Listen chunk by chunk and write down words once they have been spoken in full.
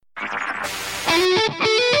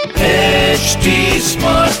HD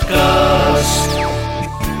Smartcast.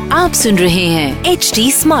 आप सुन रहे हैं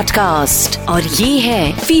HD Smartcast और ये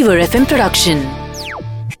है Fever FM production.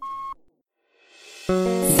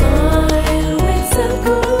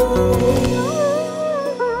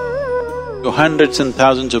 Hundreds and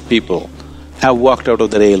thousands of people have walked out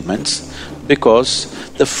of their ailments because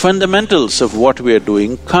the fundamentals of what we are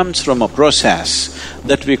doing comes from a process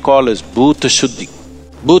that we call as Bhuta Shuddhi.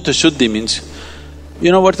 Bhuta Shuddhi means,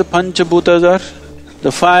 you know what the Pancha Bhutas are?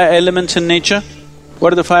 The five elements in nature?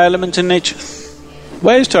 What are the five elements in nature?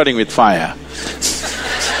 Why are you starting with fire?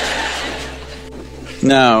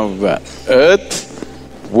 Now, earth,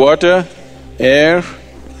 water, air,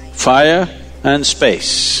 fire and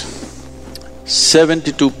space.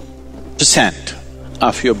 72%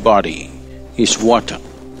 of your body is water,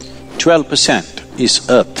 12% is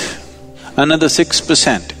earth, another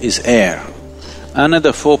 6% is air,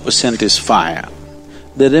 another 4% is fire,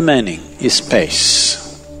 the remaining is space.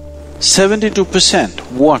 72%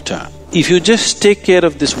 water. If you just take care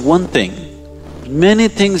of this one thing, many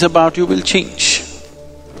things about you will change.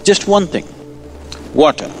 Just one thing.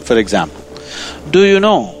 Water, for example. Do you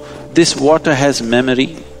know this water has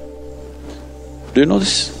memory? Do you know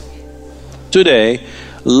this? Today,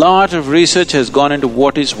 lot of research has gone into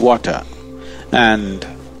what is water, and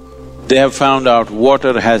they have found out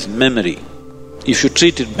water has memory. If you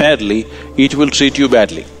treat it badly, it will treat you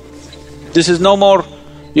badly. This is no more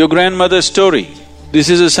your grandmother's story. This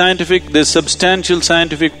is there's substantial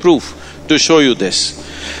scientific proof to show you this.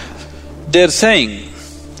 They're saying,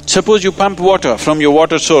 suppose you pump water from your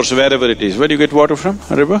water source wherever it is. Where do you get water from?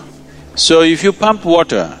 A river? So if you pump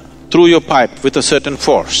water through your pipe with a certain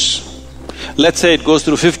force, let's say it goes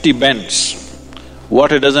through 50 bends,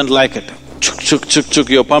 water doesn't like it. Chuk, chuk, chuk, chuk,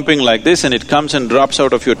 you're pumping like this and it comes and drops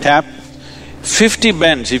out of your tap. 50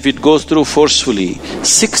 bends, if it goes through forcefully,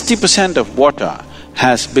 60% of water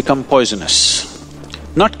has become poisonous.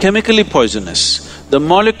 Not chemically poisonous, the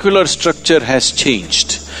molecular structure has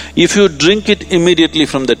changed. If you drink it immediately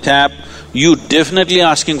from the tap, you're definitely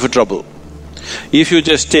asking for trouble. If you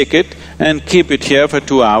just take it and keep it here for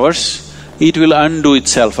 2 hours, it will undo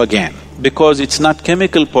itself again because it's not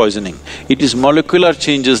chemical poisoning, it is molecular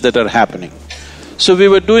changes that are happening. So we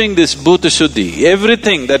were doing this Bhuta Shuddhi.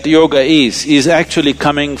 Everything that yoga is actually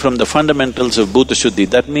coming from the fundamentals of Bhuta Shuddhi.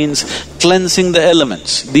 That means cleansing the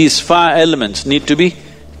elements. These five elements need to be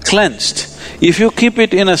cleansed. If you keep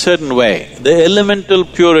it in a certain way, the elemental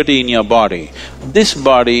purity in your body, this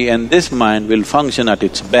body and this mind will function at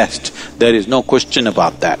its best. There is no question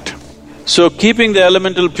about that. So keeping the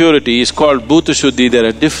elemental purity is called Bhuta Shuddhi. There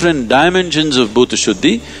are different dimensions of Bhuta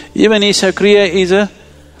Shuddhi. Even Isha Kriya is a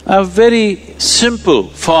very simple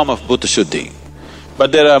form of Bhuta Shuddhi.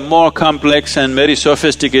 But there are more complex and very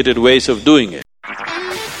sophisticated ways of doing it.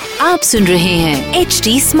 आप सुन रहे हैं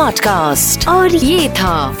HD Smartcast और ये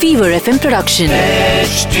था Fever FM production.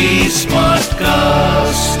 HD Smartcast.